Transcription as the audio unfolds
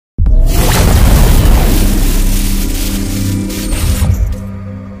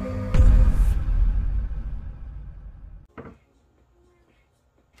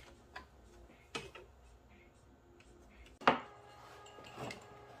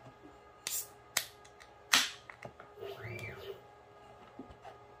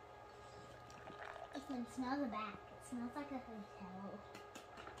Smell the back. It smells like a hotel.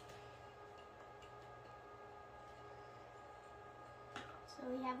 So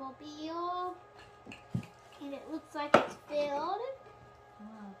we have our beer, and it looks like it's filled.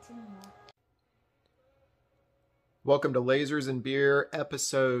 Oh, it's in there. Welcome to Lasers and Beer,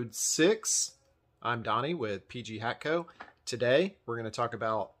 Episode 6. I'm Donnie with PG Hat Co. Today, we're going to talk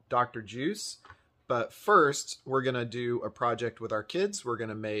about Dr. Juice. But first, we're going to do a project with our kids. We're going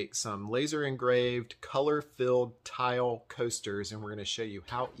to make some laser engraved, color-filled tile coasters, and we're going to show you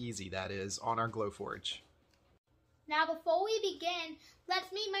how easy that is on our Glowforge. Now, before we begin,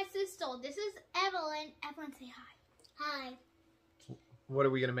 let's meet my sister. This is Evelyn. Evelyn, say hi. Hi. What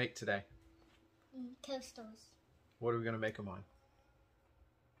are we going to make today? Coasters. What are we going to make them on?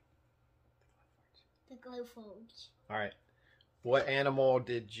 The Glowforge. All right. What animal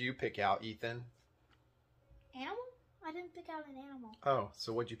did you pick out, Ethan? Animal? I didn't pick out an animal. Oh,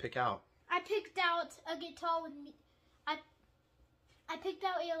 so what'd you pick out? I picked out a guitar with me. I picked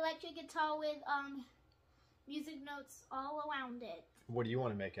out an electric guitar with music notes all around it. What do you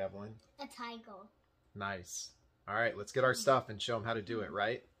want to make, Evelyn? A tiger. Nice. All right, let's get our stuff and show them how to do it,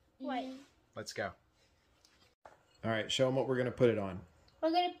 right? Right. Let's go. All right, show them what we're going to put it on.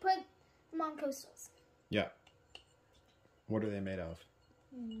 We're going to put them on coasters. Yeah. What are they made of?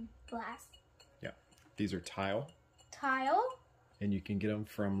 Glass. Yeah. These are tile. Tile. And you can get them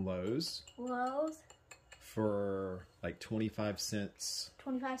from Lowe's. Lowe's. For like 25 cents.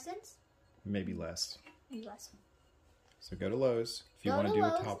 25 cents? Maybe less. Maybe less. So go to Lowe's if you want to do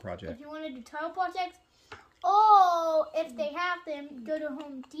a tile project. If you want to do tile projects. Oh, if they have them, go to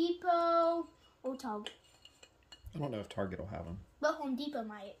Home Depot or Target. I don't know if Target will have them. But Home Depot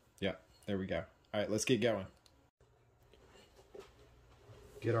might. Yeah, there we go. All right, let's get going.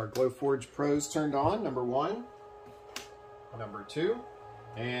 Get our Glowforge Pros turned on, number 1, number 2.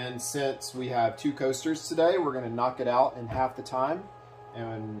 And since we have 2 coasters today, we're going to knock it out in half the time.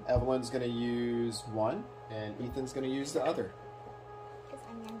 And Evelyn's going to use one, and Ethan's going to use the other. Because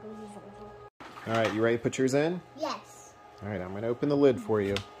I'm going to go use it. All right, you ready to put yours in? Yes. All right, I'm going to open the lid for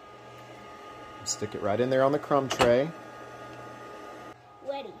you. Stick it right in there on the crumb tray.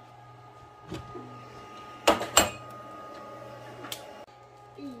 Ready.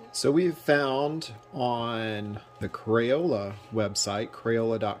 So we've found on the Crayola website,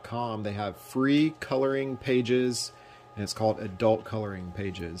 Crayola.com, they have free coloring pages, and it's called Adult Coloring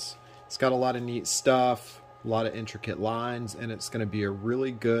Pages. It's got a lot of neat stuff, a lot of intricate lines, and it's going to be a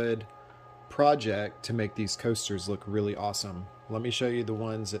really good project to make these coasters look really awesome. Let me show you the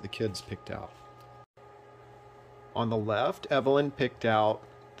ones that the kids picked out. On the left, Evelyn picked out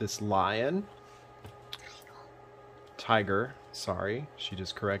this lion. Tiger, sorry, she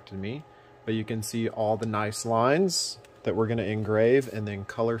just corrected me. But you can see all the nice lines that we're going to engrave and then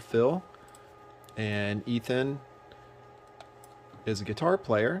color fill. And Ethan is a guitar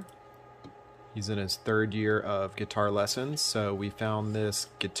player. He's in his 3rd year of guitar lessons, so we found this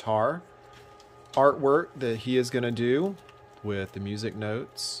guitar artwork that he is going to do with the music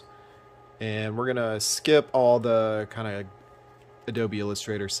notes. And we're going to skip all the kind of Adobe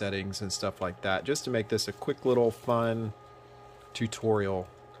Illustrator settings and stuff like that, just to make this a quick little fun tutorial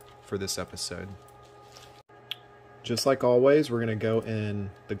for this episode. Just like always, we're going to go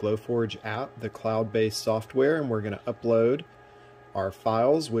in the Glowforge app, the cloud-based software, and we're going to upload our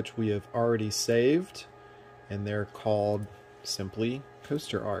files, which we have already saved, and they're called simply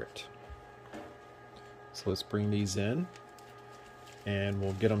coaster art. So let's bring these in, and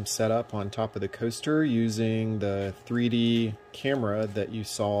we'll get them set up on top of the coaster using the 3D camera that you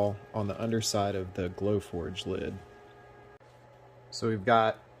saw on the underside of the Glowforge lid. So we've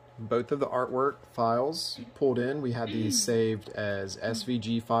got both of the artwork files pulled in. We had these saved as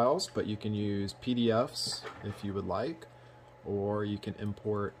SVG files, but you can use PDFs if you would like, or you can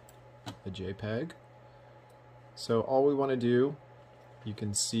import a JPEG. So all we want to do, you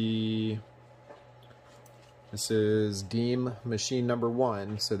can see this is Deem machine number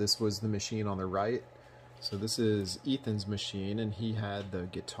 1, so this was the machine on the right. So this is Ethan's machine, and he had the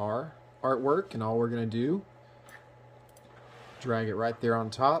guitar artwork, and all we're going to do, drag it right there on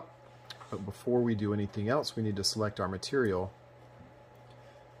top. But before we do anything else, we need to select our material.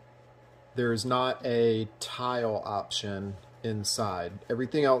 There's not a tile option inside.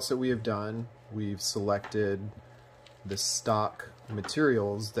 Everything else that we have done, we've selected the stock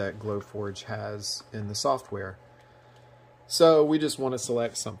materials that Glowforge has in the software. So we just want to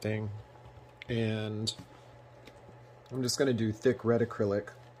select something, and I'm just going to do thick red acrylic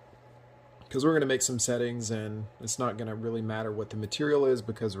because we're going to make some settings, and it's not going to really matter what the material is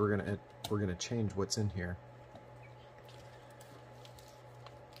because we're going to change what's in here.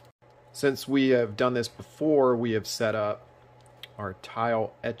 Since we have done this before, we have set up our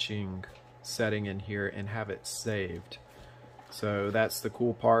tile etching setting in here and have it saved. So that's the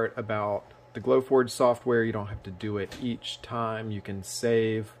cool part about the Glowforge software. You don't have to do it each time. You can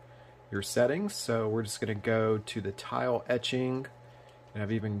save your settings. So we're just going to go to the tile etching, and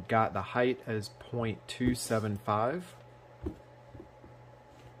I've even got the height as 0.275. And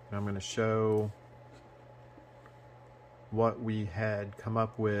I'm going to show what we had come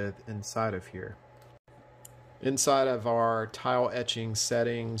up with inside of here. Inside of our tile etching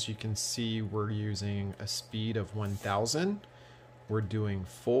settings, you can see we're using a speed of 1000. We're doing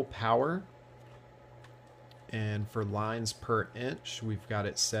full power. And for lines per inch, we've got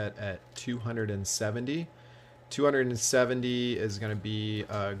it set at 270. 270 is going to be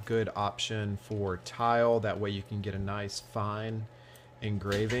a good option for tile. That way you can get a nice fine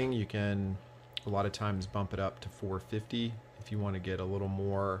engraving. You can a lot of times bump it up to 450 if you want to get a little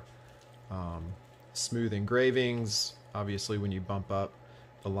more smooth engravings. Obviously, when you bump up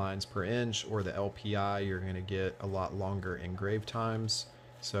the lines per inch or the LPI, you're going to get a lot longer engrave times.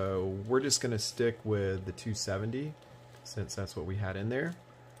 So we're just going to stick with the 270 since that's what we had in there.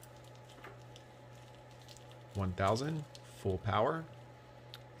 1000 full power.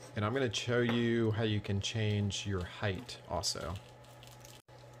 And I'm going to show you how you can change your height also.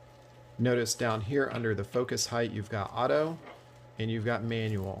 Notice down here under the focus height, you've got auto and you've got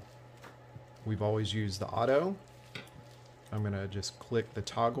manual. We've always used the auto. I'm going to just click the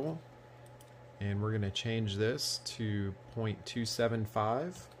toggle and we're going to change this to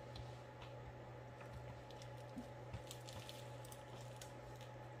 0.275.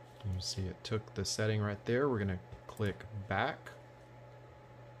 You see it took the setting right there. We're going to click back.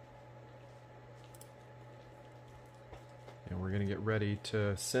 And we're going to get ready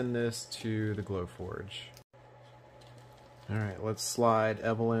to send this to the Glowforge. Alright, let's slide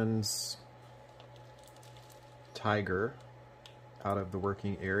Evelyn's tiger out of the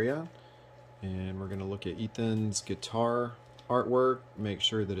working area. And we're going to look at Ethan's guitar artwork, make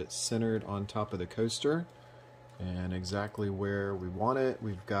sure that it's centered on top of the coaster and exactly where we want it.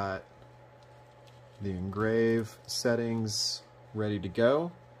 We've got the engrave settings ready to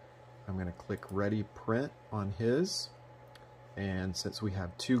go. I'm going to click Ready Print on his. And since we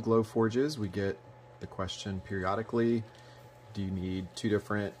have two Glowforges, we get the question periodically, do you need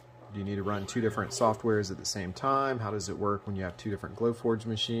to run two different softwares at the same time? How does it work when you have two different Glowforge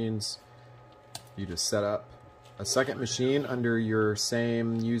machines? You just set up a second machine under your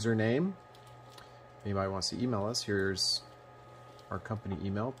same username. Anybody wants to email us, here's our company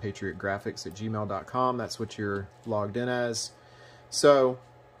email, patriotgraphics@gmail.com. That's what you're logged in as. So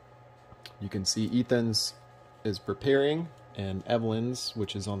you can see Ethan's is preparing and Evelyn's,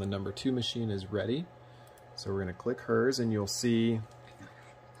 which is on the number 2 machine, is ready. So we're going to click hers and you'll see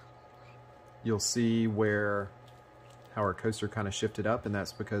where how our coaster kind of shifted up, and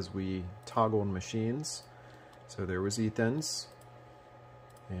that's because we toggled machines. So there was Ethan's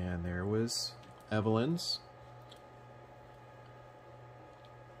and there was Evelyn's.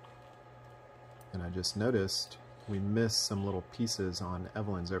 And I just noticed we missed some little pieces on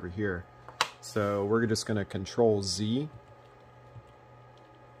Evelyn's over here. So we're just going to Control Z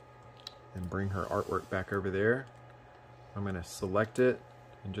and bring her artwork back over there. I'm going to select it,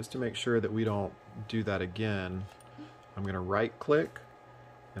 and just to make sure that we don't do that again, I'm going to right click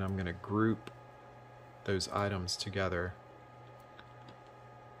and I'm going to group those items together.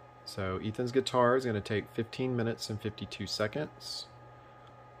 So Ethan's guitar is going to take 15 minutes and 52 seconds.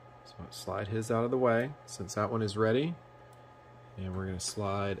 So let's slide his out of the way since that one is ready. And we're going to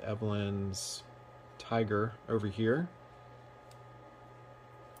slide Evelyn's tiger over here.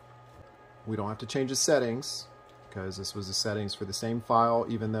 We don't have to change the settings because this was the settings for the same file.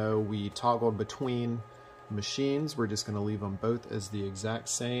 Even though we toggled between machines, we're just going to leave them both as the exact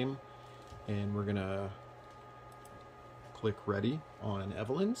same. And we're going to click ready on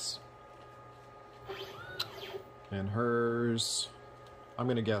Evelyn's. And hers, I'm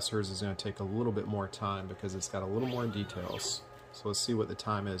going to guess hers is going to take a little bit more time because it's got a little more details. So let's see what the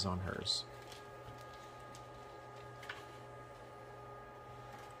time is on hers.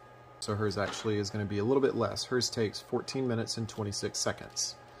 So hers actually is going to be a little bit less. Hers takes 14 minutes and 26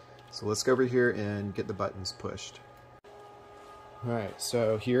 seconds. So let's go over here and get the buttons pushed. Alright,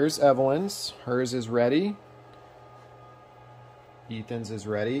 so here's Evelyn's. Hers is ready. Ethan's is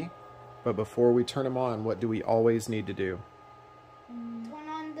ready. But before we turn them on, what do we always need to do? Turn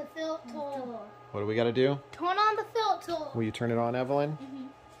on the filter. What do we got to do? Turn on the filter. Will you turn it on, Evelyn? Mm-hmm.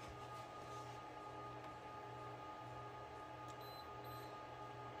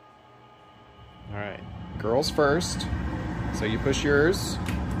 Alright, girls first. So you push yours.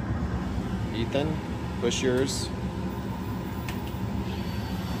 Ethan, push yours.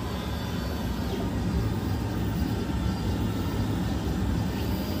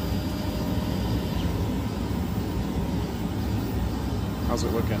 How's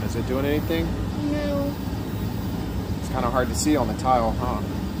it looking? Is it doing anything? No. It's kind of hard to see on the tile, huh?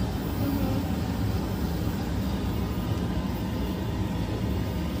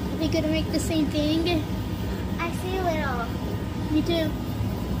 Are we gonna make the same thing? I see a little. Me too.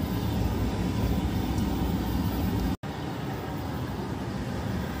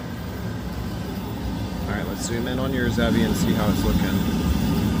 Alright, let's zoom in on yours, Abby, and see how it's looking.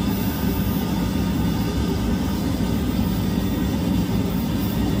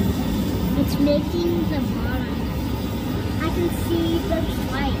 It's making the bottom. I can see the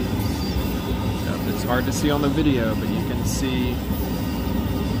lights. Yep, it's hard to see on the video, but you can see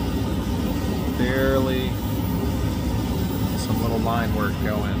barely some little line work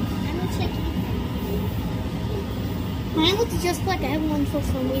going. I'm gonna check. Mine looks just like everyone for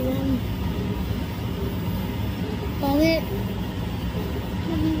some reason. Love it.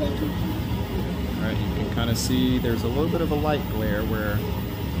 Alright, you can kind of see there's a little bit of a light glare where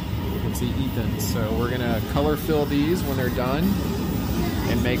you can see Ethan. So we're going to color fill these when they're done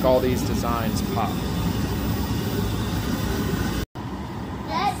and make all these designs pop.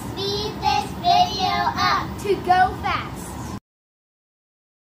 Let's speed this video up to go fast.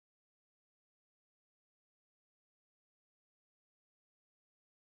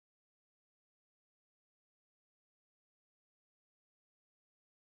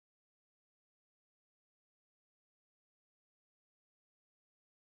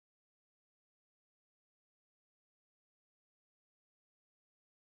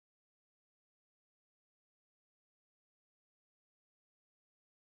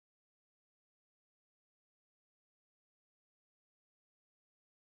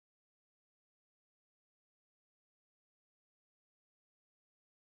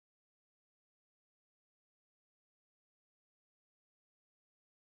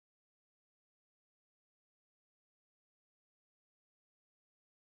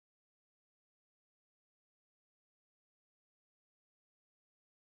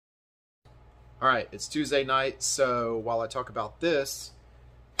 Alright, it's Tuesday night, so while I talk about this,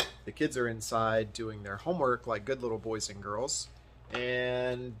 the kids are inside doing their homework like good little boys and girls.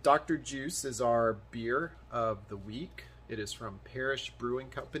 And Dr. Juice is our beer of the week. It is from Parish Brewing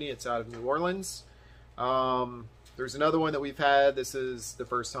Company. It's out of New Orleans. There's another one that we've had. This is the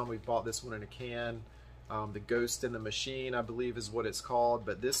first time we've bought this one in a can. The Ghost in the Machine, I believe, is what it's called.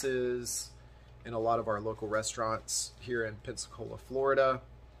 But this is in a lot of our local restaurants here in Pensacola, Florida.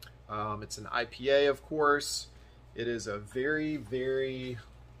 It's an IPA, of course. It is a very, very,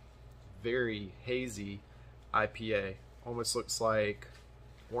 very hazy IPA. Almost looks like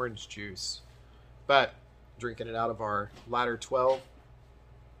orange juice. But drinking it out of our Ladder 12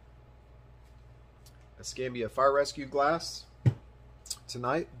 Escambia Fire Rescue glass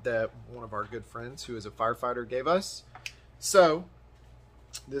tonight that one of our good friends who is a firefighter gave us. So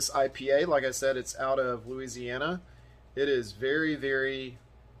this IPA, like I said, it's out of Louisiana. It is very, very,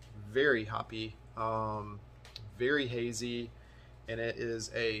 very hoppy, very hazy, and it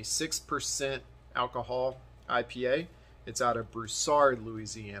is a 6% alcohol IPA. It's out of Broussard,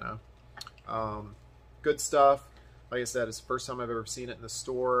 Louisiana. Good stuff. Like I said, it's the first time I've ever seen it in the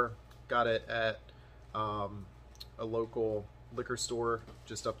store. Got it at a local liquor store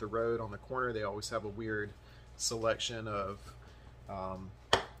just up the road on the corner. They always have a weird selection of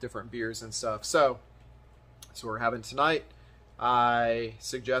different beers and stuff. So that's what we're having tonight. I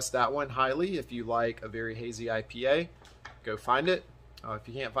suggest that one highly. If you like a very hazy IPA, go find it. If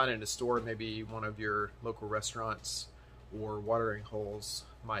you can't find it in a store, maybe one of your local restaurants or watering holes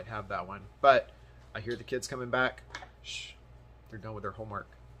might have that one. But I hear the kids coming back. Shh, they're done with their homework.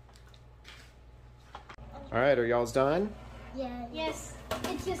 All right, are y'all's done? Yeah. Yes.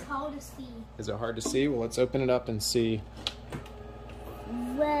 It's just hard to see. Is it hard to see? Well, let's open it up and see.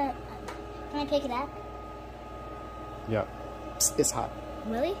 What? Can I pick it up? Yep. It's hot.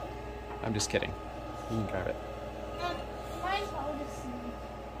 Really? I'm just kidding. You can grab it. Mine's hard to see.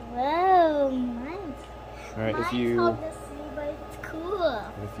 Whoa, mine's. All right, mine's if you hard to see, but it's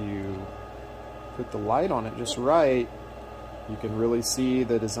cool. if you put the light on it just right, you can really see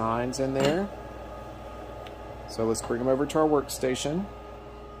the designs in there. So let's bring them over to our workstation.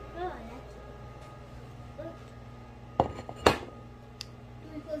 Oh, that's... Can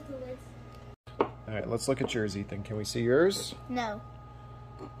we close the lids? All right, let's look at yours, Ethan. Can we see yours? No.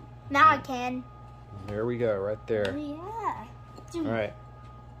 Now I can. There we go, right there. Oh, yeah. All right.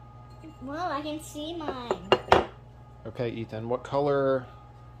 Well, I can see mine. Okay, Ethan, what color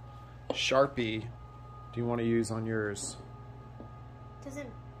Sharpie do you want to use on yours?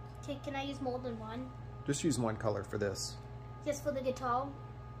 Can I use more than one? Just use one color for this. Just for the guitar?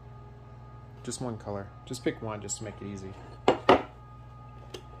 Just one color. Just pick one just to make it easy.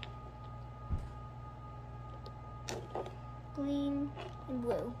 Green and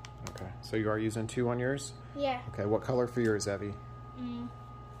blue. Okay, so you are using 2 on yours? Yeah. Okay, what color for yours, Evie?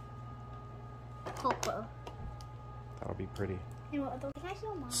 Purple. That'll be pretty. And what other? Can I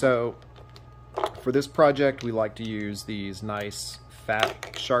show mine? So, for this project, we like to use these nice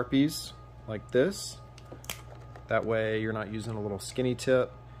fat Sharpies like this. That way you're not using a little skinny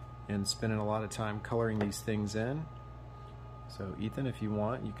tip and spending a lot of time coloring these things in. So Ethan, if you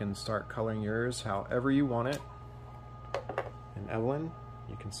want, you can start coloring yours however you want it. And Evelyn,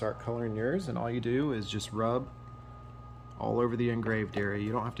 you can start coloring yours, and all you do is just rub all over the engraved area.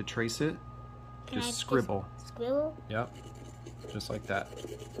 You don't have to trace it, just scribble. Scribble? Yep, just like that.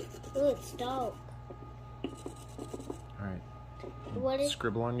 Ooh, it's dope. Alright.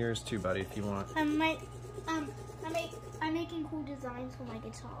 Scribble on yours too, buddy, if you want. I'm making cool designs for my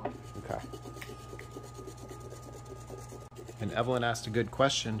guitar. Okay. And Evelyn asked a good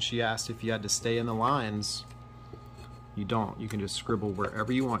question. She asked if you had to stay in the lines. You don't. You can just scribble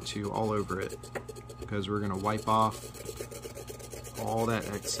wherever you want to, all over it, because we're going to wipe off all that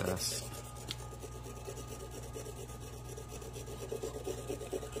excess.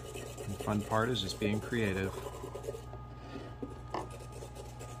 And the fun part is just being creative.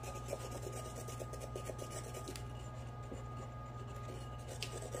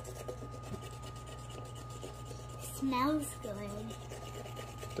 Smells good.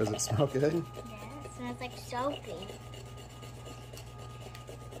 Does it smell good? Yeah, it smells like soapy.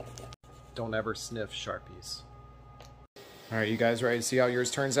 Don't ever sniff Sharpies. Alright, you guys ready to see how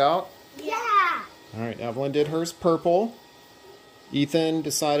yours turns out? Yeah! Alright, Evelyn did hers purple. Ethan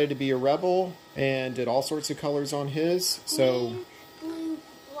decided to be a rebel and did all sorts of colors on his. Green, blue,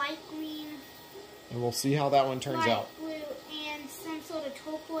 light green. And we'll see how that one turns out. Light blue and some sort of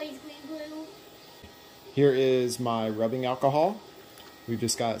turquoise green blue. Here is my rubbing alcohol. We've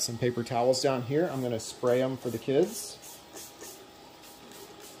just got some paper towels down here. I'm going to spray them for the kids.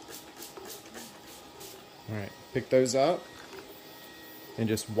 Alright, pick those up and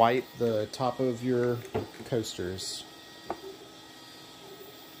just wipe the top of your coasters.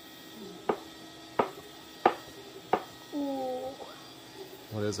 Ooh.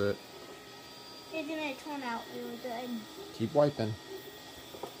 What is it? It's gonna turn out really good. Keep wiping.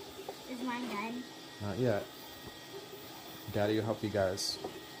 Is mine done? Not yet. Daddy will help you guys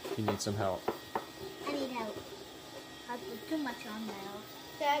if you need some help. I need help. I put too much on now.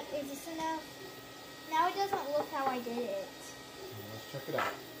 Dad, is this enough? Now it doesn't look how I did it. Let's check it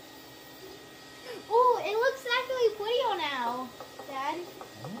out. Oh, it looks actually prettier now, Dad.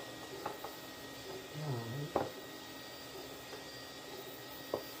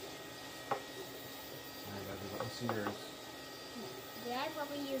 Alright, let me see yours. Did I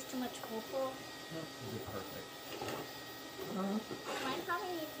probably use too much purple? Nope, you did perfect. Mine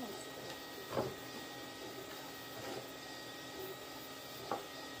probably needs more.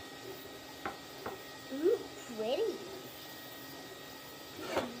 Ooh, pretty.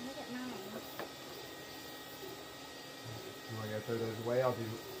 Look at mine. You want to go throw those away? I'll do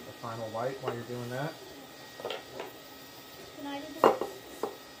a final wipe while you're doing that. Can I do this?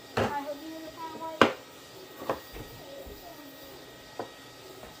 I hope you do the final white.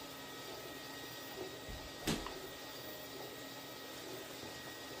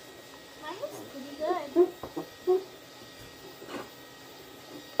 Mine looks pretty good.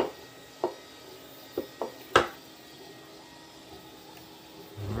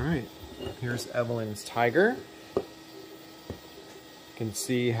 Alright, here's Evelyn's tiger. You can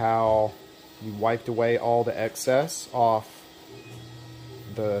see how you wiped away all the excess off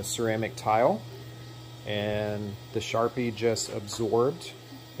the ceramic tile, and the Sharpie just absorbed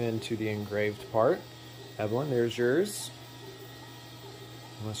into the engraved part. Evelyn, there's yours.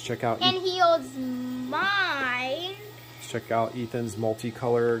 Let's check out. And here's mine. Let's check out Ethan's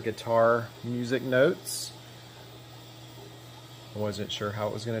multicolor guitar music notes. I wasn't sure how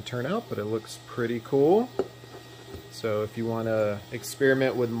it was going to turn out, but it looks pretty cool. So if you want to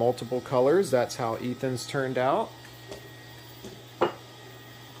experiment with multiple colors, that's how Ethan's turned out.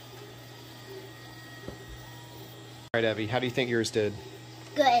 Alright, Evie, how do you think yours did?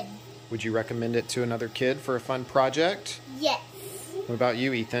 Good. Would you recommend it to another kid for a fun project? Yes. What about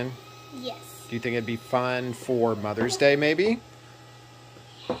you, Ethan? Yes. Do you think it'd be fun for Mother's Day, maybe?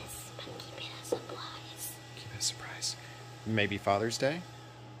 Yes, but keep it a surprise. Keep it a surprise. Maybe Father's Day?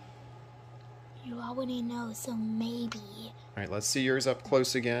 You already know, so maybe. Alright, let's see yours up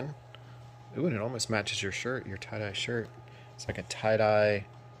close again. Ooh, and it almost matches your shirt, your tie-dye shirt. It's like a tie-dye,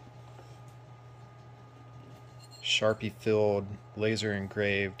 Sharpie-filled, laser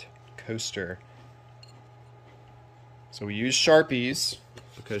engraved coaster. So we use Sharpies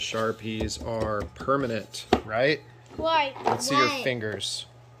because Sharpies are permanent, right? Right. Let's see your fingers.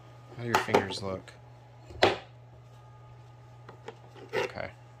 How do your fingers look? Okay.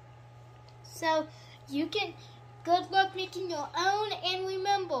 So you can, good luck making your own, and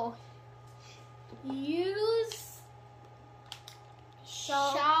remember, use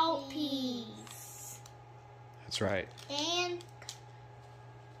Sharpies. That's right. And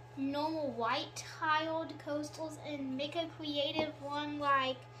normal white tiled coastals, and make a creative one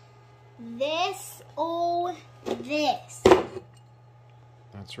like this or this.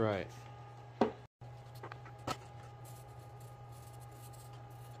 That's right.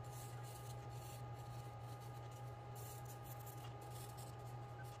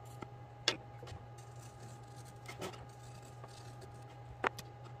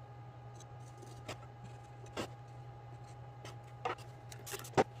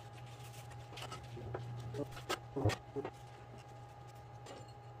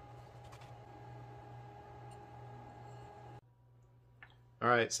 All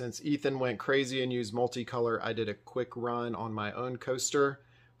right, since Ethan went crazy and used multicolor, I did a quick run on my own coaster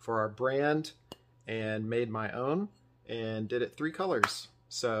for our brand and made my own and did it 3 colors.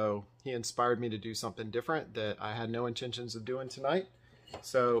 So he inspired me to do something different that I had no intentions of doing tonight.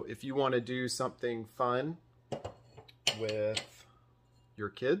 So if you want to do something fun with your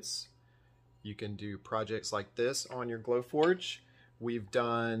kids, you can do projects like this on your Glowforge. We've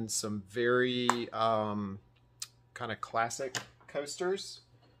done some very kind of classic coasters.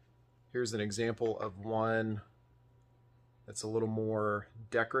 Here's an example of one that's a little more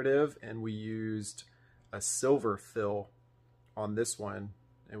decorative, and we used a silver fill on this one,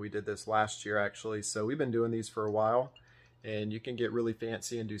 and we did this last year actually. So we've been doing these for a while, and you can get really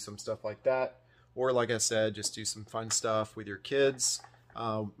fancy and do some stuff like that, or like I said, just do some fun stuff with your kids.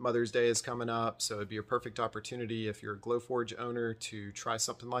 Mother's Day is coming up, so it'd be a perfect opportunity if you're a Glowforge owner to try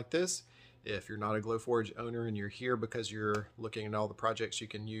something like this. If you're not a Glowforge owner and you're here because you're looking at all the projects you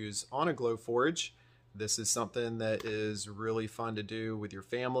can use on a Glowforge, this is something that is really fun to do with your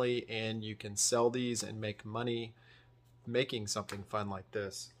family, and you can sell these and make money making something fun like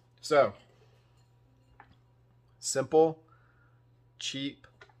this. So, simple, cheap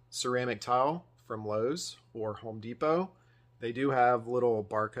ceramic tile from Lowe's or Home Depot. They do have little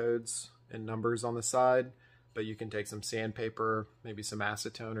barcodes and numbers on the side, but you can take some sandpaper, maybe some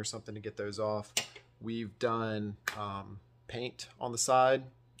acetone or something to get those off. We've done paint on the side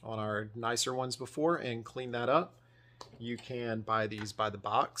on our nicer ones before and clean that up. You can buy these by the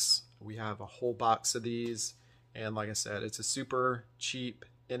box. We have a whole box of these, and like I said, it's a super cheap,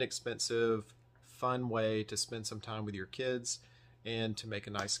 inexpensive, fun way to spend some time with your kids and to make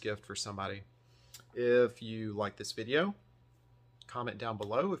a nice gift for somebody. If you like this video, comment down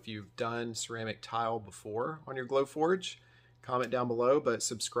below. If you've done ceramic tile before on your Glowforge, comment down below, but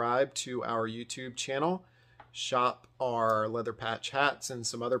subscribe to our YouTube channel. Shop our leather patch hats and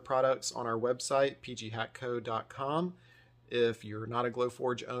some other products on our website, pghatco.com. If you're not a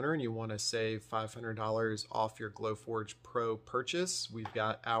Glowforge owner and you want to save $500 off your Glowforge Pro purchase, we've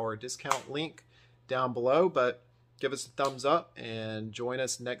got our discount link down below, but give us a thumbs up and join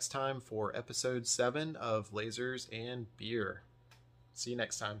us next time for episode 7 of Lasers and Beer. See you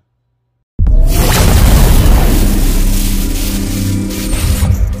next time.